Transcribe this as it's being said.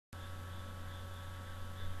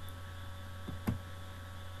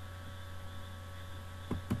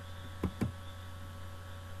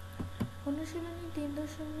অনুশীলনী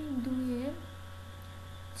 3.2-এর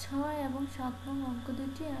 6 এবং 7 নং অঙ্ক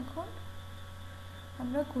দুটি এখন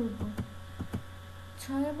আমরা করব।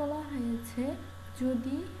 6 বলা হয়েছে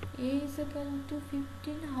যদি a =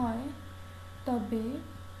 15 হয় তবে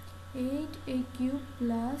 8a³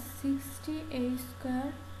 + 60a²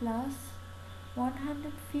 +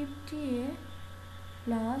 150a +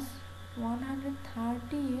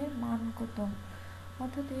 130 এর মান কত?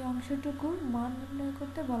 অর্থাৎ এই অংশটুকুর মান নির্ণয়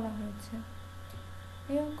করতে বলা হয়েছে।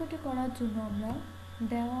 এই অঙ্কটি করার জন্য আমরা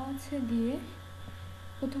দেওয়া আছে দিয়ে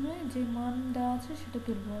প্রথমে যে মান দেওয়া আছে সেটা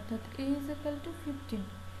তুলব, অর্থাৎ a = 15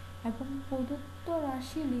 এবং প্রদত্ত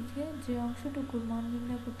রাশি লিখে যে অংশটুকুর মান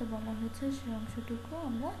নির্ণয় করতে বলা হয়েছে সেই অংশটুকু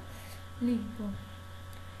আমরা লিখব।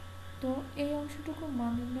 তো এই অংশটুকুর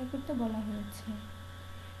মান নির্ণয় করতে বলা হয়েছে।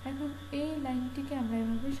 এখন এই লাইনটিকে আমরা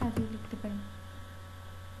এভাবে সাজিয়ে লিখতে পারি,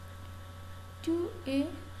 2a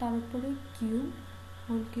তার উপরে কিউব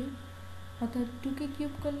হোল কিউব, অর্থাৎ 2 কে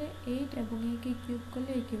কিউব করলে 8 এবং a কে কিউব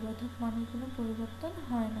করলে a কিউব, অর্থাৎ মানের কোনো পরিবর্তন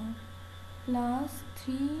হয় না, প্লাস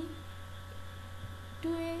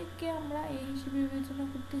 2a কে আমরা a হিসেবে বিবেচনা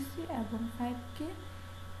করতেছি এবং 5 কে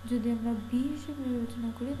যদি আমরা b হিসেবে বিবেচনা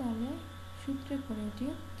করি তাহলে সূত্রে পড়ে এটি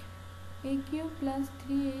a³ +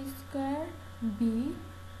 3a² b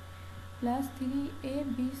 +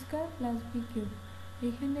 3ab² + b³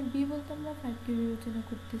 এখানে b বলতে আমরা 5 কে বিবেচনা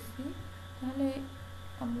করতেছি। তাহলে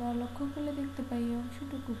আমরা লক্ষ্য করলে দেখতে পাই এই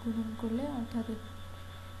অংশটুকু গুণন করলে, অর্থাৎ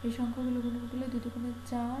এই সংখ্যাগুলো গুণন করলে 2 ×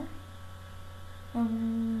 4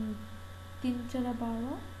 3 × 4 =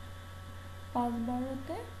 12, 5 ×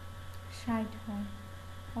 12 = 60 হয়,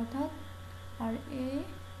 অর্থাৎ আর a²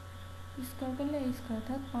 করলে a²,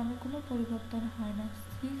 অর্থাৎ মানের কোনো পরিবর্তন হয় না,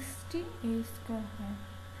 60a² হয়।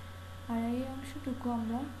 আর এই অংশটুকু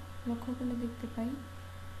আমরা লক্ষ্য করলে দেখতে পাই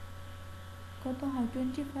কত হয়,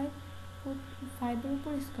 25, 5 এর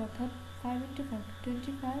উপর স্কয়ার, অর্থাৎ 5 × 5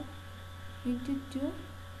 25 × 2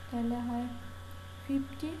 তাহলে হয়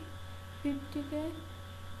 50, 50 কে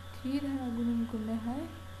 3 দ্বারা গুণন করলে হয়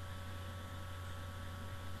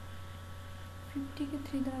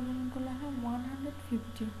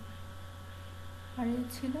 150। আর এই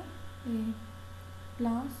ছিল a,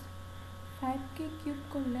 প্লাস 5 কে কিউব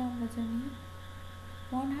করলে আমরা জানি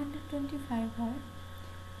 125 হয়।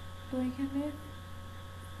 তো এখানে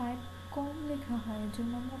 5 কম লেখা হয়, এর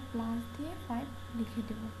জন্য আমরা প্লাস দিয়ে 5 লিখে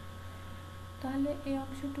দেব। তাহলে এই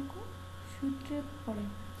অংশটুকু সূত্রে পড়ে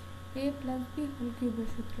a + b হোল কিউবের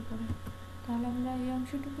সূত্রে পড়ে। তাহলে আমরা এই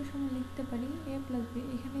অংশটুকু সময় লিখতে পারি a + b,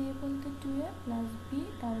 এখানে a বলতে 2a + b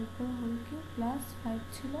তার উপর হোল কিউব প্লাস 5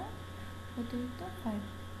 ছিল অতিরিক্ত 5।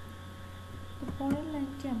 তো পরের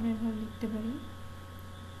লাইনটি আমরা এভাবে লিখতে পারি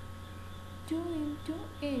 2 ×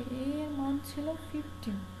 a, এর মান ছিল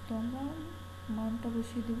 15, তো আমরা মানটা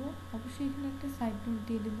বসিয়ে দেব। অবশ্যই এখানে একটা সাইড নোট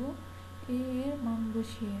দিয়ে দেব a এর মান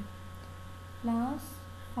বসিয়ে, প্লাস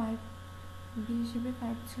 5, b হিসেবে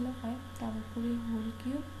 5 ছিল 5 তার উপরে হোল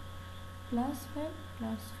কিউব প্লাস 5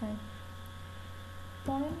 প্লাস 5।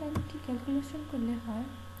 পরের লাইনটি ক্যালকুলেশন করলে হয়,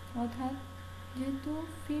 অর্থাৎ যেহেতু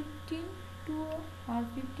 15 আর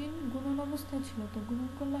 15 গুণন অবস্থা ছিল, তো গুণন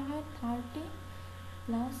করলে হয় 30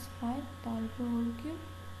 প্লাস 5 তার উপর হোল কিউব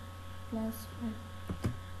প্লাস 5।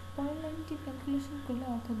 পরের লাইনটি ক্যালকুলেশন করলে,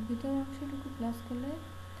 অর্থাৎ ভিতরের অংশটুকু প্লাস করলে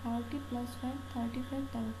 30 + 5 35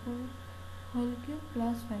 তার উপর whole cube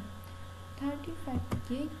plus 5। 35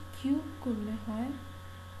 K cube করলে হয়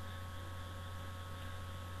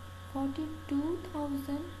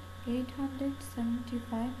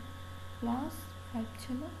 42,875 প্লাস 5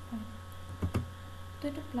 ছিল 5, তো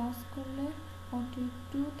এটা প্লাস করলে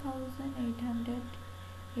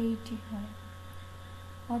 42,880 হয়,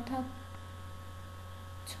 অর্থাৎ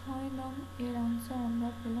 6 নং এর আনসার আমরা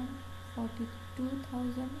পেলাম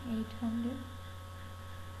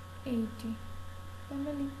 42,880।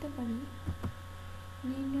 আমরা লিখতে পারি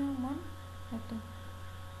নির্ণয় মান কত,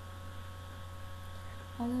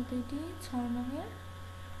 অর্থাৎ এটি 6 নং এর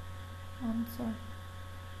আনসার।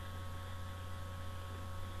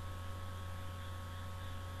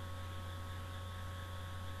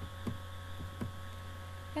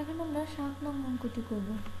 এখন আমরা 7 নং অঙ্কটি করব,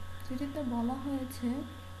 যেটিতে বলা হয়েছে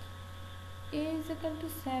a =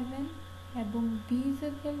 7 এবং b =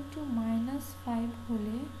 -5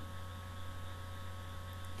 হলে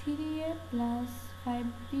 3a +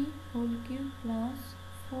 5b whole cube plus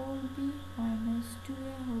 4b -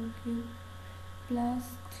 2a whole cube plus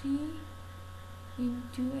 3 ×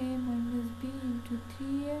 a - b ×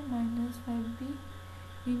 3a - 5b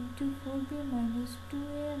 × 4b -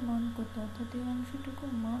 2a এর মান কত? অর্থাৎ এই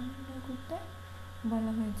অংশটুকুর মান নির্ণয় করতে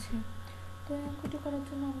বলা হয়েছে। তো এই অঙ্কটি করার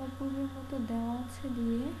জন্য আমরা পূর্বের মতো দেওয়া আছে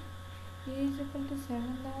দিয়ে a is equal to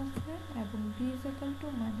 7 দেওয়া আছে এবং b is equal to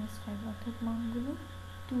 -5, অর্থাৎ মানগুলো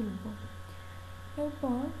তুলব।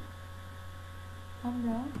 এরপর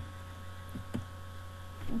আমরা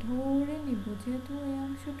ধরে নিব, যেহেতু এই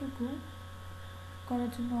অংশটুকু করার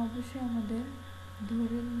জন্য অবশ্যই আমাদের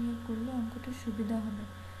ধরে নিয়ে করলে অঙ্কটা সুবিধা হবে।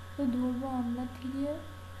 তো ধরবো আমরা 3a -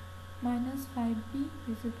 5b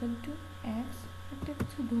is equal to x, একটা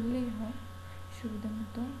কিছু ধরলেই হয় সুবিধা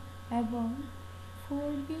মতো, এবং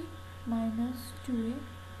 4b - 2a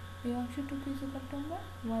এই অংশটুকু is equal to আমরা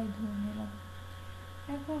y ধরে নিলাম।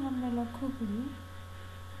 এখন আমরা লক্ষ্য করি,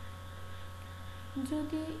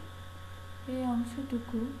 যদি এই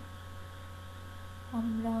অংশটুকু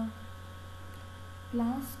আমরা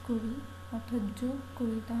প্লাস করি অর্থাৎ যোগ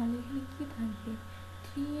করি, তাহলে এখানে কি থাকবে?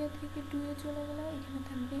 3a থেকে 2a চলে গেলে এখানে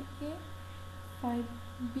থাকবে a,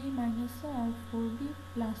 5b minus R 4b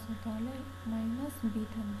plus, তাহলে মাইনাস b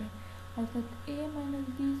থাকবে, অর্থাৎ a minus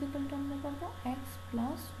b is equal to আমরা পাবো x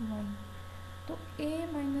প্লাস y। তো a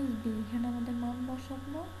মাইনাস b এখানে আমাদের মান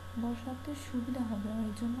বসাতে সুবিধা হবে,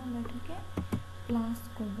 ওই জন্য আমরা এটাকে প্লাস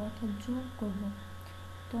করবো অর্থাৎ যোগ করবো।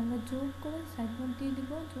 তো আমরা যোগ করে সাইড নোট দিয়ে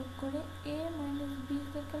দিব, যোগ করে a minus b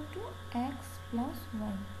is equal to x plus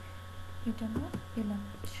y, এটা আমরা পেলাম।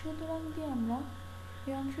 সুতরাং দিয়ে আমরা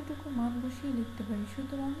এই অংশটুকু মান বসিয়ে লিখতে পারি।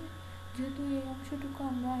 সুতরাং যেহেতু এই অংশটুকু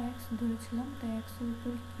আমরা x ধরেছিলাম, তাই x এর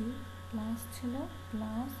উপর কিউব প্লাস ছিল,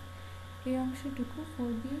 প্লাস এই অংশটুকু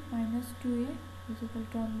 4b minus 2a is equal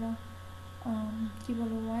to আমরা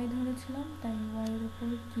y ধরেছিলাম, তাই y এর উপর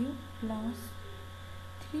cube plus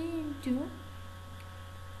 3 into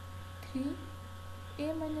 3 a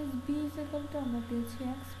minus b is equal to আমরা পেয়েছি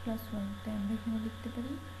x প্লাস y, তাই আমরা এখানে লিখতে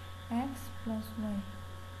পারি x প্লাস y।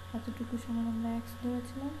 এতটুকু সমান আমরা x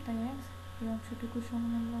ধরেছিলাম, তাই x, এই অংশটুকু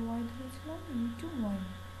সমান আমরা y ধরেছিলাম ইন্টু y।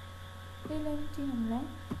 এই লাইনটি আমরা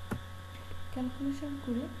ক্যালকুলেশন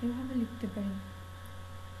করে এভাবে লিখতে পারি,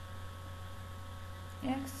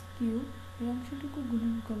 x কিউব এই অংশটুকু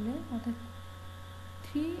গুণন করলে অর্থাৎ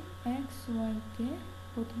 3xy কে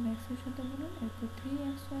প্রথমে x এর সাথে গুণন, এরপর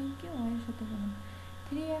 3xy কে y এর সাথে গুণন,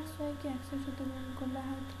 3xy কে x এর সাথে গুণন করলে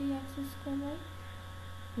হয় 3x square y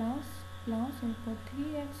plus plus, এরপর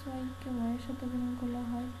 3xy কে y এর সাথে গুণন করলে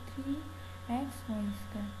হয় 3xy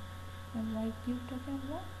স্কোয়ার, আর y কিউবটাকে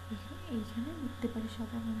আমরা এইখানে লিখতে পারি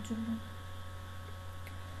সাজানোর জন্য,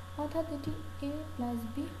 অর্থাৎ এটি a প্লাস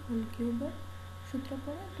b হোল কিউবের সূত্র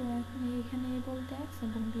পড়ে। তো এখন এখানে a বলতে x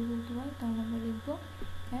এবং b বলতে y, তাহলে আমরা লিখব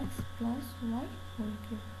x plus y whole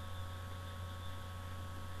cube.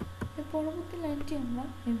 এর পরবর্তী লাইনটি আমরা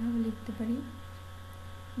এভাবে লিখতে পারি,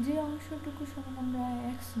 যে অংশটুকু সমান আমরা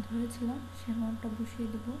x ধরেছিলাম সে মানটা বসিয়ে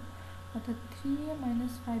দেব, অর্থাৎ 3a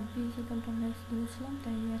minus 5b is equal to আমরা x ধরেছিলাম,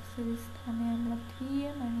 তাই x এর স্থানে আমরা 3a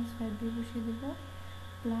মাইনাস 5b বসিয়ে দেব,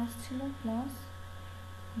 প্লাস ছিল প্লাস,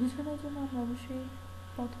 বোঝানোর জন্য আমরা অবশ্যই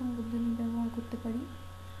প্রথম বন্ধনী ব্যবহার করতে পারি।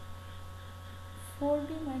 4b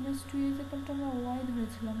minus 2 is equal to আমরা y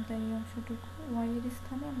ধরেছিলাম, তাই এই অংশটুকু y এর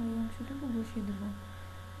স্থানে আমরা এই অংশটুকু বসিয়ে দেব,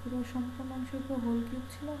 পুরো সম্পূর্ণ অংশটুকু হোল কিউব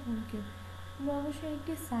ছিল, হোল কিউব। আমরা অবশ্যই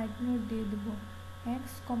একটি সাইড নোট দিয়ে দেব x,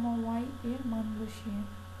 y এর মান বসিয়ে।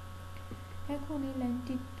 এখন এই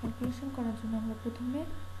লাইনটি ক্যালকুলেশন করার জন্য আমরা প্রথমে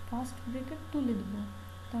ফার্স্ট ব্র্যাকেট তুলে দেব,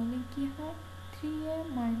 তাহলে কি হয় 3a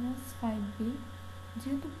মাইনাস 5b,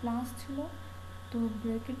 যেহেতু প্লাস ছিল তো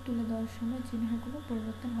ব্র্যাকেট তুলে দেওয়ার সময় চিহ্নের কোনো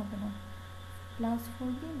পরিবর্তন হবে না, প্লাস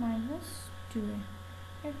 4b মাইনাস 2a।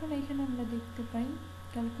 এখন এখানে আমরা দেখতে পাই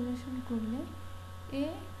ক্যালকুলেশন করলে a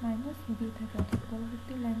মাইনাস b থাকে, অর্থাৎ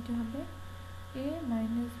পরবর্তী লাইনটি হবে a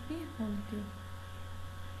minus b whole cube.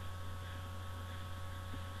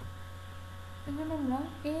 এখন আমরা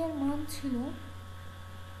a এর মান ছিল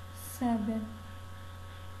 7,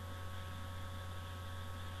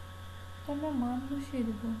 তো আমরা মান বসিয়ে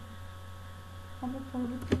দেব। আমরা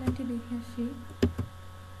পরবর্তী লাইনটি দেখে আসি,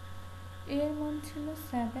 a এর মান ছিল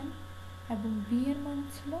 7 এবং b এর মান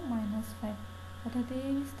ছিল -5, অর্থাৎ a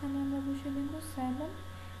এর স্থানে আমরা বসিয়ে দেব 7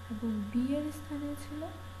 এবং b এর স্থানে ছিল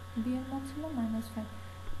b এর মান ছিল -5,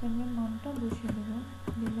 তো আমরা মানটা বসিয়ে দেব,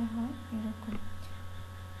 দিলে হয় এরকম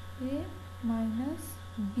a মাইনাস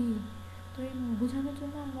b। তো এই বোঝানোর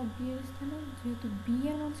জন্য আমরা b এর স্থানে যেহেতু b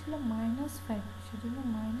এর মান ছিল -5, সেজন্য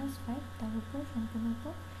 -5 তার উপর সম্পূর্ণ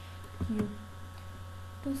উপর কিউব।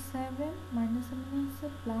 তো 7 মাইনাস মাইনাসে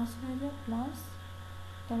প্লাস হয়ে যায়, প্লাস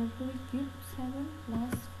তার উপরে কিউব, 7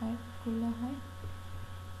 প্লাস 5 করলে হয়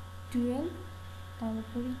 12, তার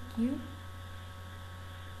উপরে কিউব,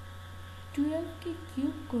 12কে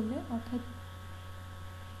কিউব করলে অর্থাৎ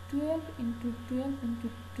 12 ইন্টু 12 ইন্টু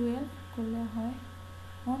 12 করলে হয়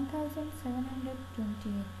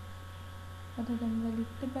 1728, অর্থাৎ আমরা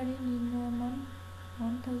লিখতে পারি নির্ণয় মান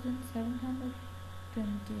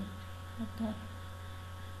 1728 অর্থাৎ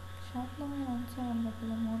 7 নম্বরের আনসার আমরা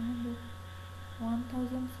পেলাম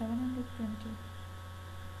 1720।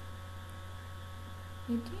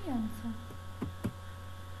 এটি আনসার।